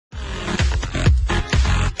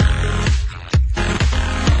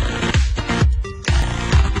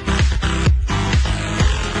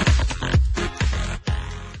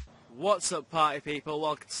What's up, party people?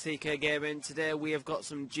 Welcome to TK Gaming. Today we have got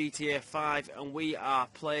some GTA 5 and we are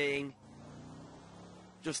playing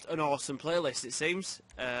just an awesome playlist, it seems.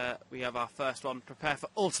 We have our first one. Prepare for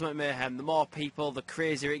ultimate mayhem. The more people, the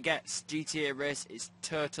crazier it gets. GTA race is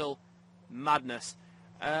total madness.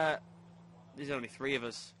 There's only 3 of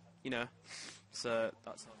us, you know, so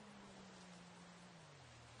that's all.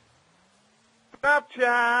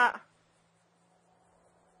 Snapchat!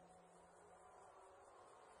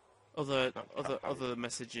 Other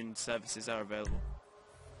messaging services are available.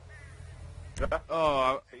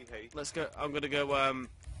 Oh, let's go. I'm gonna go.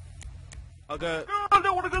 I'll go. No, I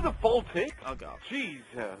don't want to go to the Baltic. I'll go.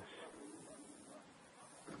 Jesus.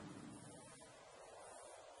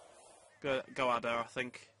 Go Adder, I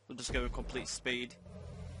think. We'll just go with complete speed.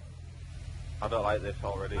 I don't like this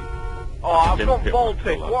already. Oh, I've got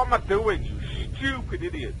Baltic. What am I doing, you stupid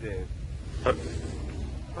idiot, Dave?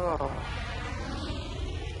 Oh.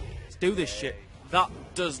 Let's do this shit. That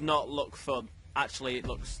does not look fun. Actually, it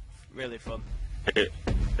looks really fun. It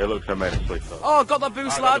looks immensely fun. Oh, got that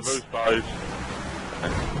boost, lads! The boost, boys.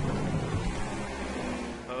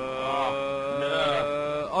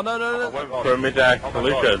 Oh no! I went for a mid-air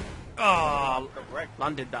collision. Oh,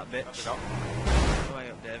 landed that bitch. Way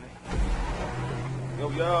up, Davey.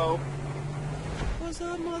 Yo. What's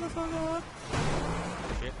up, motherfucker?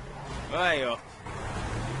 Shit. Way up.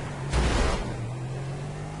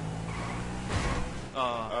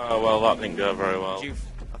 Oh, well, that didn't go very well.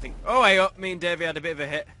 I think. Oh, way up. Me and Davey had a bit of a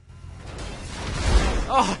hit.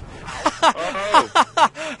 Oh!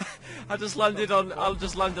 I just landed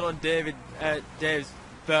on Dave's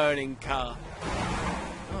burning car.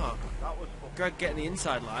 Oh, That was Greg getting the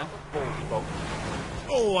inside line.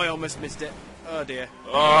 Oh, I almost missed it. Oh dear.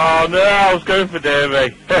 Oh, no, I was going for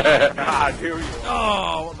Davey. God, here we go.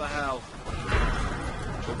 Oh, what the hell?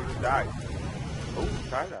 Somebody died. Oh,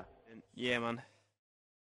 Tyla. Yeah, man.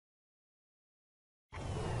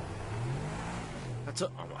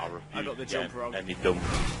 I got the jump wrong. Any dump.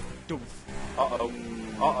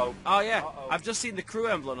 Uh-oh. Oh yeah, I've just seen the crew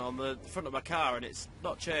emblem on the front of my car and it's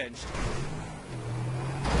not changed.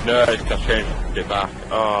 No, it's just changed it back.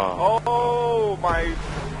 Oh. Oh, my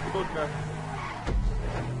goodness.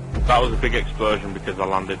 That was a big explosion because I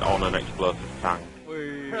landed on an explosive tank.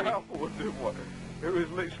 I wonder what. It was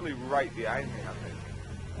literally right behind me, I think.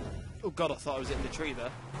 Oh god, I thought I was hitting the tree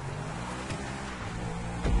there.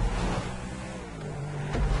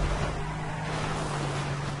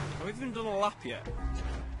 Have we even done a lap yet?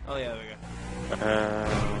 Oh yeah, there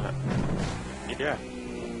we go. Yeah.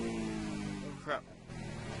 Oh crap.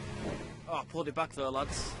 Oh, I pulled it back though,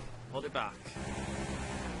 lads. Pulled it back.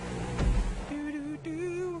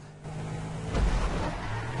 Doo-doo-doo.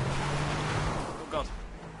 Oh god.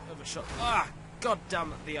 Overshot. Ah! God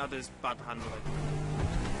damn the adder's bad handling.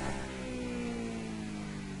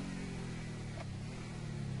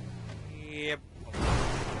 Yep.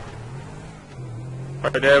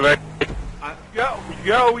 Right, David.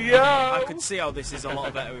 Yo! I could see how this is a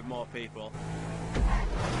lot better with more people.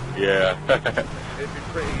 Yeah. It'd be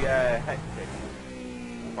pretty hectic,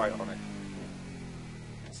 quite honest.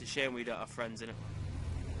 It's a shame we don't have friends in it.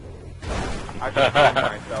 I just found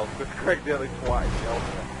myself because Craig nearly twatted me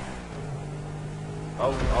over.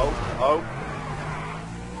 Oh.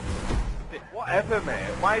 Whatever,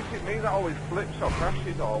 mate. Why is it me that always flips or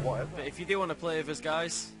crashes or whatever? But if you do want to play with us,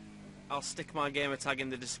 guys, I'll stick my gamer tag in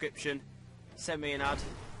the description. Send me an ad,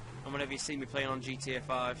 and whenever you see me playing on GTA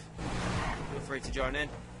 5, feel free to join in,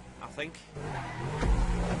 I think.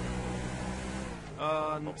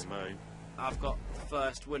 And I've got the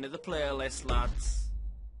first win of the playlist, lads.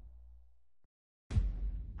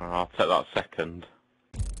 I'll take that second.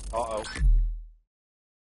 Uh-oh.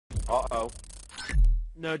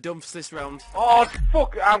 No dumps this round. Oh,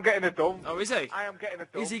 fuck! I'm getting a dump. Oh, is he? I am getting a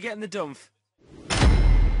dump. Is he getting the dump?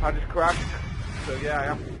 I just crashed. So yeah, I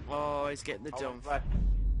am. Oh, he's getting the dump.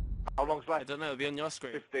 How long's left? I don't know, it'll be on your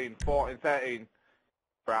screen. 15, 14, 13.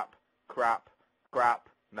 Crap.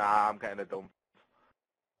 Nah, I'm getting a dump.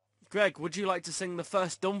 Greg, would you like to sing the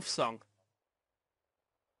first dump song?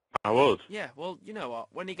 I would. Yeah, well, you know what?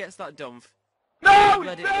 When he gets that dump, No!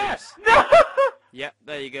 let it there! loose. No! Yep,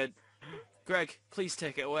 there you go. Greg, please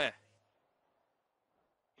take it away.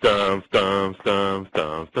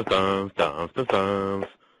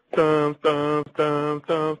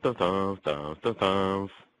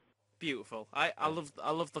 Beautiful. I love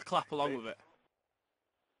the clap along with it.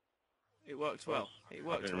 It works well. It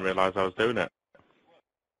works. I didn't realise I was doing it.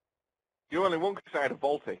 You only won because I had a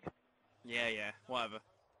Baltic. Yeah, whatever.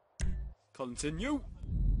 Continue.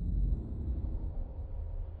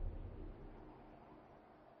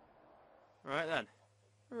 Right then.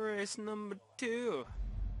 Race number 2.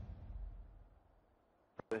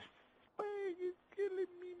 Why are you killing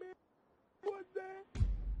me, man? What's that?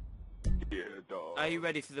 Yeah, dog. Are you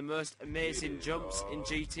ready for the most amazing jumps in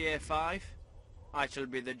GTA 5? I shall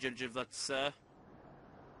be the judge of that, sir.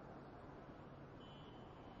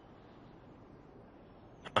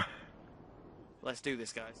 Let's do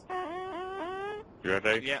this, guys. You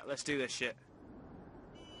ready? Yeah, let's do this shit.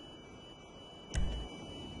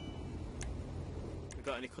 We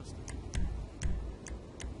got any custom?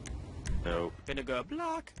 No. Gonna go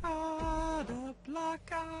blockade,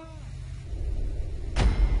 blockade. I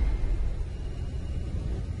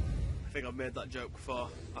think I've made that joke before.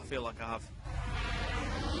 I feel like I have.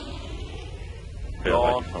 Feel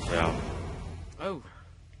like you probably have. Oh,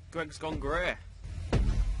 Greg's gone grey.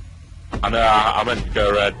 I know, I meant to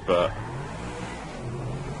go red, but...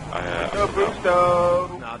 No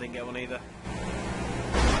boosto! No, I didn't get one either.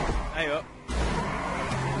 Hey up.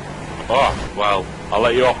 Oh, well, I'll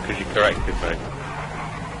let you off because you corrected me.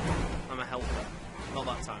 I'm a helper. Not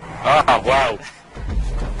that time. Ah, wow.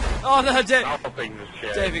 Oh no, Dave! Now things have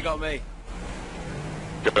changed. Davey got me.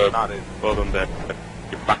 Good. That is. Well done, Dave.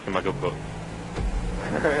 You're back in my good book.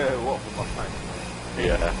 What was my time?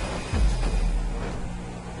 Yeah.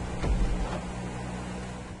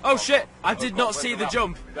 Oh shit! I did not see the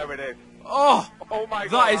jump. There it is. Oh! Oh my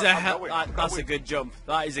god. That is a I'm going, that's a good jump.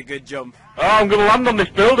 That is a good jump. Oh, I'm going to land on this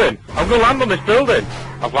building. I'm going to land on this building.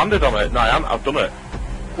 I've landed on it. No, I haven't. I've done it.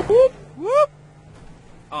 Whoop! Whoop!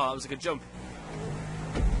 Oh, that was a good jump.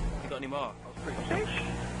 You got any more?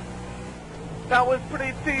 That was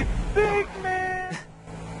pretty sick, man.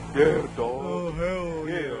 Yeah, dog. Oh, hell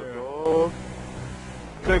Yeah, dog.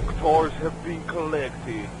 Sectors have been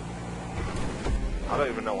collected. I don't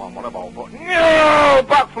even know what I'm on about, but no!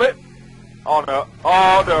 Backflip! Oh no.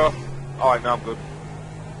 Oh no. Alright, now I'm good.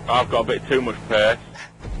 I've got a bit too much pace.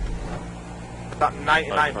 That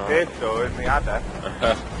 99 pace though in the adder.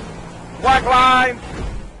 White line!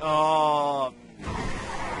 Oh.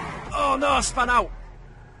 Oh no, I span out.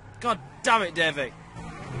 God damn it, Davey.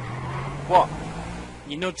 What?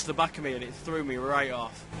 You nudged the back of me and it threw me right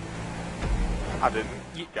off. I didn't.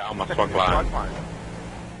 Get on my swag line.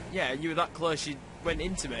 Yeah, you were that close, you went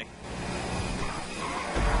into me.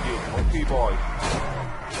 You monkey boy.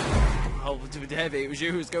 Oh, Davey, it was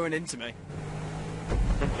you who was going into me.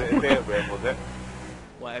 Was it?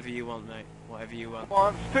 Whatever you want, mate. Whatever you want.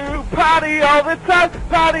 Wants to party all the time,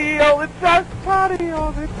 party all the time, party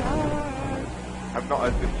all the time. I've not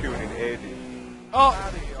heard this tune in ages. Oh!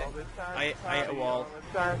 Party all the time, I hit a wall. all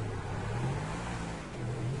the time.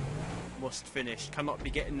 Must finish. Cannot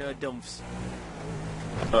be getting no dumps.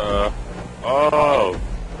 Oh,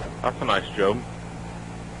 that's a nice jump.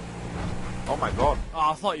 Oh my god.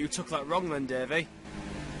 Oh, I thought you took that wrong then, Davey.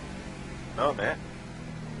 No, mate.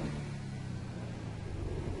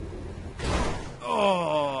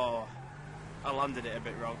 Oh! I landed it a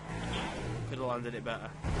bit wrong. Could have landed it better.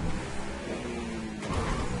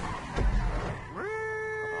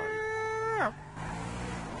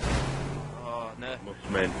 Oh, no. Must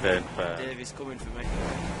maintain fair. Davey's coming for me.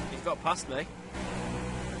 He's got past me.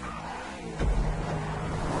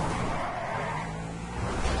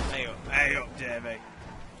 Hey up, Davey.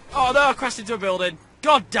 Oh no, I crashed into a building.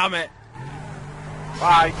 God damn it.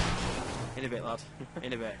 Bye. In a bit, lad.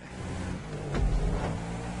 In a bit.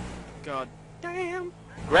 God damn.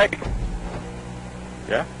 Greg,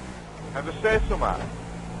 Yeah? can I just say something?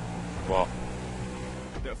 What?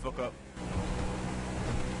 Don't fuck up.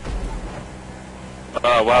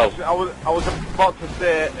 Oh, well. I was about to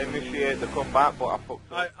say initiate the comeback, but I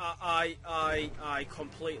fucked up. I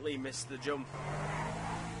completely missed the jump.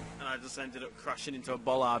 And I just ended up crashing into a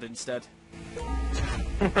bollard instead.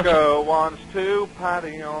 Girl wants to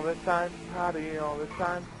party all the time, party all the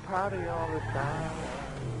time, party all the time.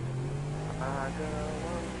 My girl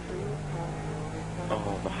wants to party all the time.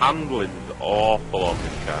 Oh, the handling's awful on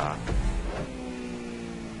this car.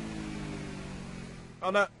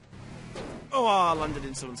 Oh no. Oh, I landed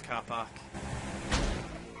in someone's car park.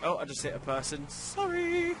 Oh, I just hit a person.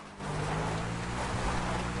 Sorry.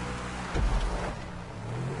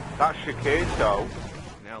 That chicane though.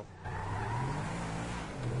 No.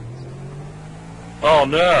 Oh,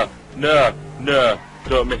 no. No. No.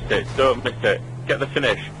 Don't miss it. Don't miss it. Get the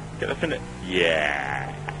finish. Get the finish.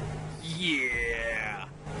 Yeah. Yeah.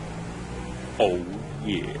 Oh,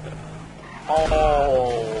 yeah.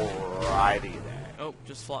 Alrighty then. Oh,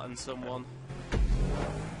 just flattened someone.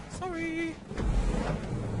 Sorry.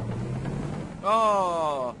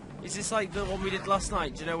 Oh, is this like the one we did last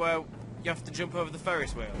night? Do you know where you have to jump over the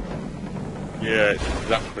Ferris wheel? Yeah, it's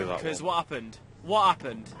exactly that Because one. what happened? What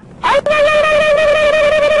happened?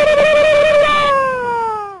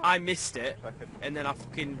 I missed it, and then I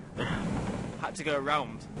fucking had to go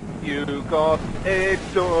around. You got a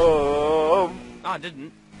dumb. I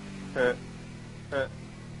didn't.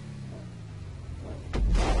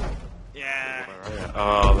 Yeah.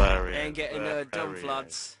 Oh, there he is. Ain't getting There no he dump, is.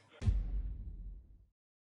 lads.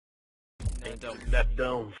 No dump. That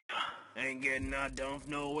dump. Ain't getting no dump,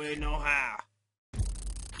 no way, no how.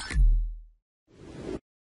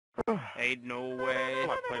 Ain't no way, I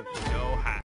like playing some no how.